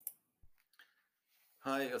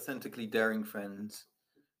Hi, authentically daring friends.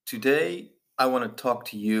 Today, I want to talk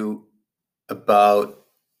to you about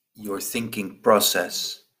your thinking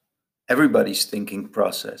process, everybody's thinking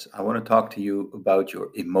process. I want to talk to you about your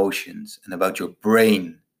emotions and about your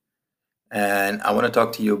brain. And I want to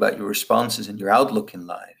talk to you about your responses and your outlook in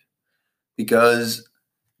life because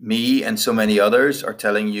me and so many others are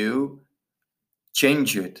telling you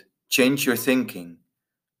change it, change your thinking.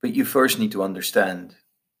 But you first need to understand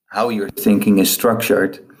how your thinking is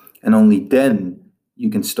structured, and only then you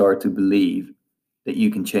can start to believe that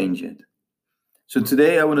you can change it. So,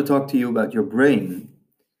 today I want to talk to you about your brain.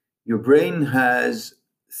 Your brain has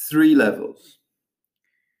three levels.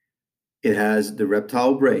 It has the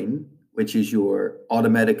reptile brain, which is your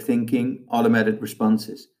automatic thinking, automatic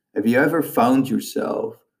responses. Have you ever found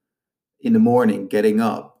yourself in the morning getting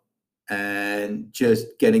up and just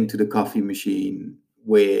getting to the coffee machine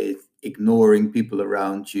with ignoring people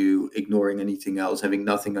around you, ignoring anything else, having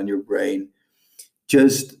nothing on your brain,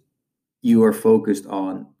 just you are focused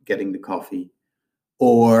on getting the coffee,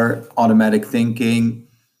 or automatic thinking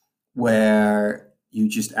where you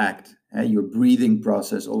just act. Your breathing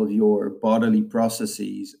process, all of your bodily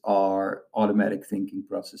processes are automatic thinking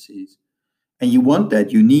processes. And you want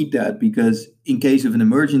that, you need that, because in case of an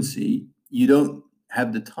emergency, you don't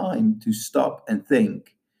have the time to stop and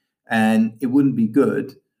think. And it wouldn't be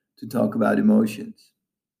good to talk about emotions.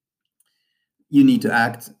 You need to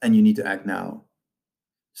act, and you need to act now.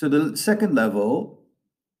 So the second level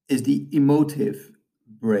is the emotive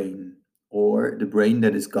brain, or the brain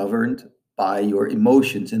that is governed by your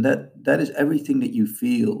emotions. And that is everything that you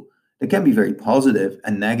feel. It can be very positive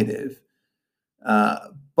and negative,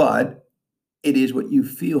 but it is what you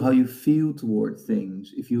feel, how you feel toward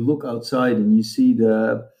things. If you look outside and you see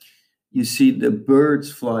the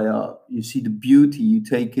birds fly up, you see the beauty, you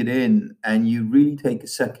take it in, and you really take a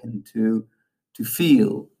second to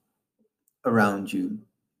feel around you.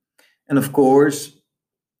 And of course,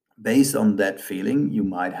 based on that feeling, you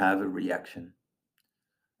might have a reaction.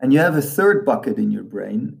 And you have a third bucket in your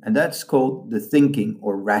brain, and that's called the thinking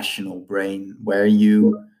or rational brain, where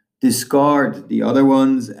you discard the other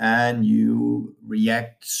ones and you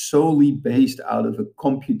react solely based out of a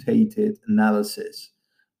computated analysis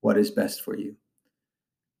what is best for you.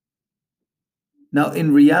 Now,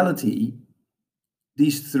 in reality,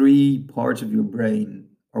 these three parts of your brain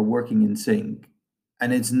are working in sync,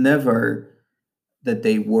 and it's never that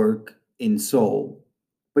they work in soul,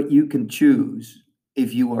 but you can choose.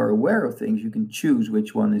 If you are aware of things, you can choose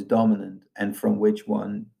which one is dominant and from which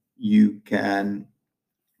one you can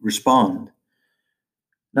respond.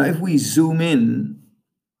 Now, if we zoom in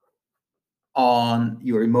on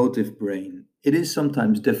your emotive brain, it is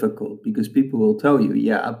sometimes difficult because people will tell you,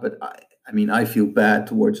 yeah, but I mean, I feel bad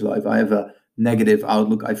towards life. I have a negative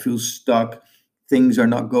outlook. I feel stuck. Things are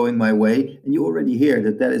not going my way. And you already hear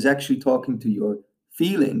that that is actually talking to your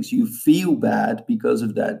feelings. You feel bad because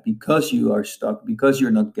of that, because you are stuck, because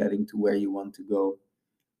you're not getting to where you want to go.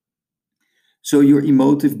 So your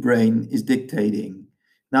emotive brain is dictating.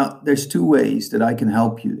 Now, there's two ways that I can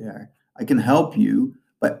help you there. I can help you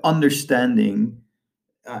by understanding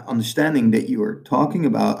that you are talking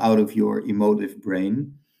about out of your emotive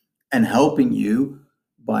brain, and helping you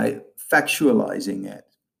by factualizing it.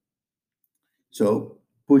 So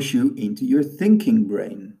push you into your thinking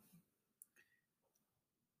brain.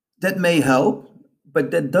 That may help,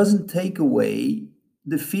 but that doesn't take away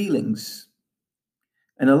the feelings.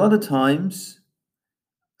 And a lot of times,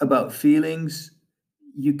 about feelings,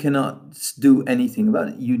 you cannot do anything about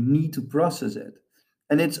it. You need to process it.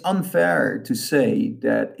 And it's unfair to say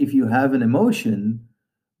that if you have an emotion,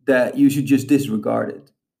 that you should just disregard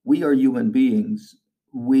it. We are human beings.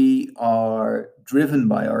 We are driven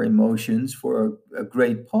by our emotions for a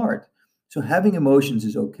great part. So having emotions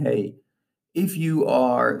is okay. If you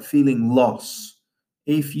are feeling loss,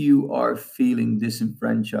 if you are feeling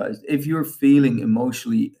disenfranchised, if you're feeling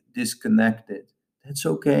emotionally disconnected, that's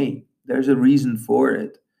okay. There's a reason for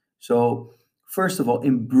it. So, first of all,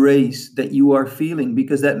 embrace that you are feeling,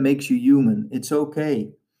 because that makes you human. It's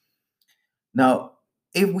okay. Now,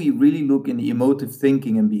 if we really look in the emotive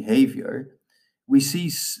thinking and behavior, we see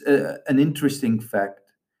an interesting fact.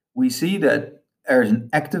 We see that there is an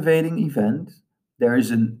activating event, there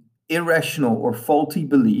is an irrational or faulty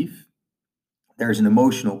belief, there's an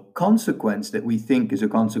emotional consequence that we think is a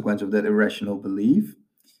consequence of that irrational belief,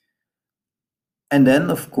 and then,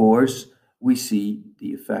 of course, we see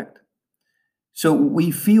the effect. So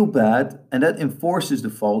we feel bad, and that enforces the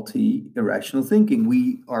faulty, irrational thinking.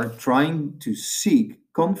 We are trying to seek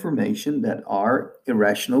confirmation that our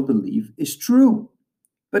irrational belief is true,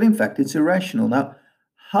 but in fact, it's irrational. Now,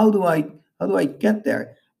 how do I How do I get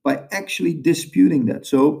there? By actually disputing that.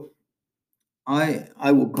 So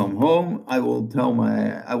I will come home. I will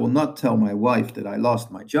not tell my wife that I lost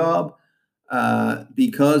my job,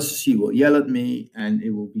 because she will yell at me and it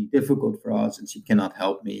will be difficult for us and she cannot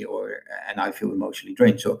help me, and I feel emotionally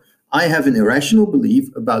drained. So I have an irrational belief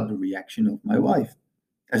about the reaction of my wife.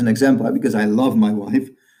 As an example, because I love my wife,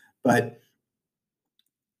 but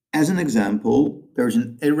as an example, there's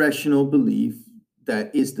an irrational belief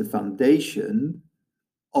that is the foundation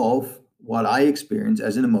of what I experience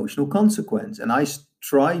as an emotional consequence. And I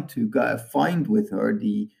try to find with her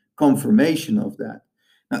the confirmation of that.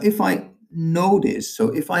 Now, if I notice, so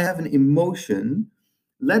if I have an emotion,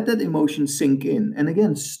 let that emotion sink in. And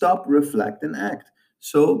again, stop, reflect, and act.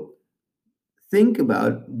 So think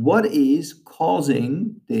about what is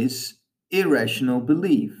causing this irrational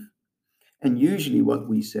belief. And usually, what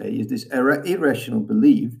we say is this irrational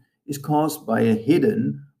belief is caused by a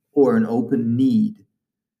hidden or an open need.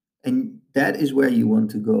 And that is where you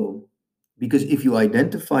want to go. Because if you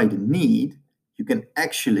identify the need, you can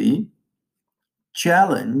actually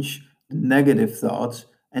challenge the negative thoughts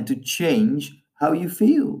and to change how you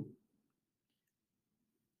feel.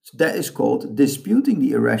 So that is called disputing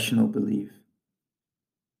the irrational belief.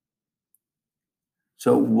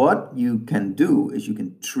 So, what you can do is you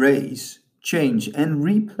can trace, change, and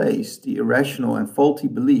replace the irrational and faulty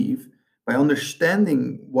belief by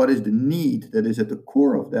understanding what is the need that is at the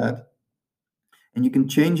core of that. And you can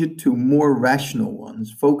change it to more rational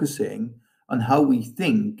ones, focusing on how we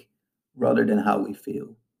think rather than how we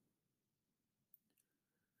feel.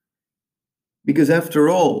 Because after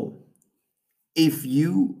all, if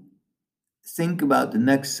you think about the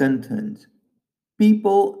next sentence,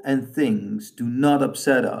 people and things do not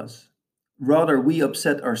upset us. Rather, we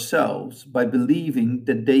upset ourselves by believing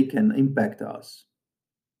that they can impact us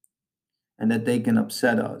and that they can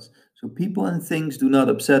upset us. So, people and things do not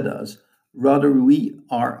upset us. Rather, we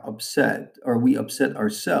are upset, or we upset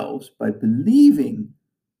ourselves by believing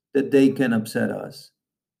that they can upset us.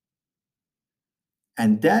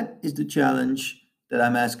 And that is the challenge that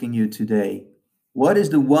I'm asking you today. What is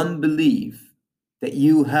the one belief that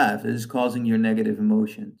you have that is causing your negative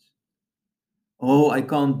emotions? Oh, I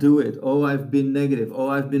can't do it. Oh, I've been negative. Oh,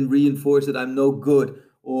 I've been reinforced that I'm no good.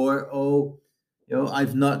 Or, oh,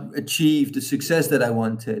 I've not achieved the success that I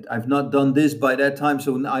wanted. I've not done this by that time,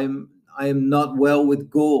 so I am not well with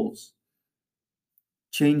goals.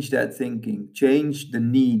 Change that thinking. Change the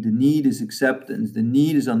need. The need is acceptance. The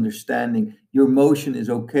need is understanding. Your emotion is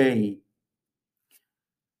okay.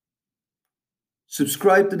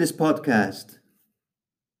 Subscribe to this podcast.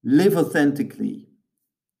 Live authentically.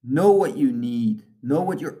 Know what you need. Know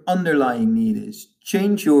what your underlying need is.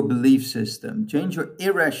 Change your belief system. Change your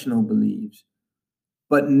irrational beliefs,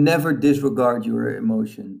 but never disregard your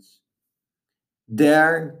emotions.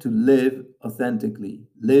 Dare to live authentically.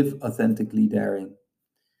 Live authentically daring.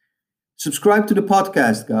 Subscribe to the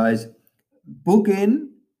podcast, guys. Book in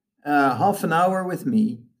half an hour with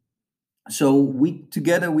me, so we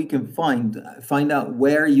together we can find out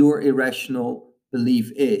where your irrational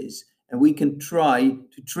belief is, and we can try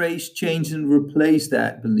to trace, change, and replace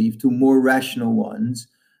that belief to more rational ones,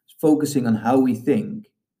 focusing on how we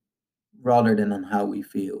think rather than on how we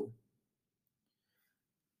feel.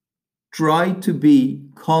 Try to be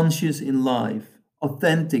conscious in life,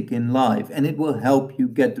 authentic in life, and it will help you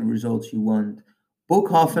get the results you want.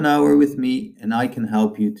 Book half an hour with me, and I can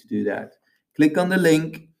help you to do that. Click on the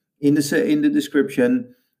link in the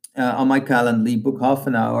description on my Calendly. Book half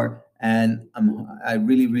an hour, and I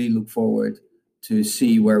really really look forward to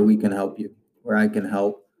see where we can help you, where I can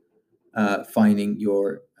help finding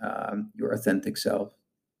your authentic self.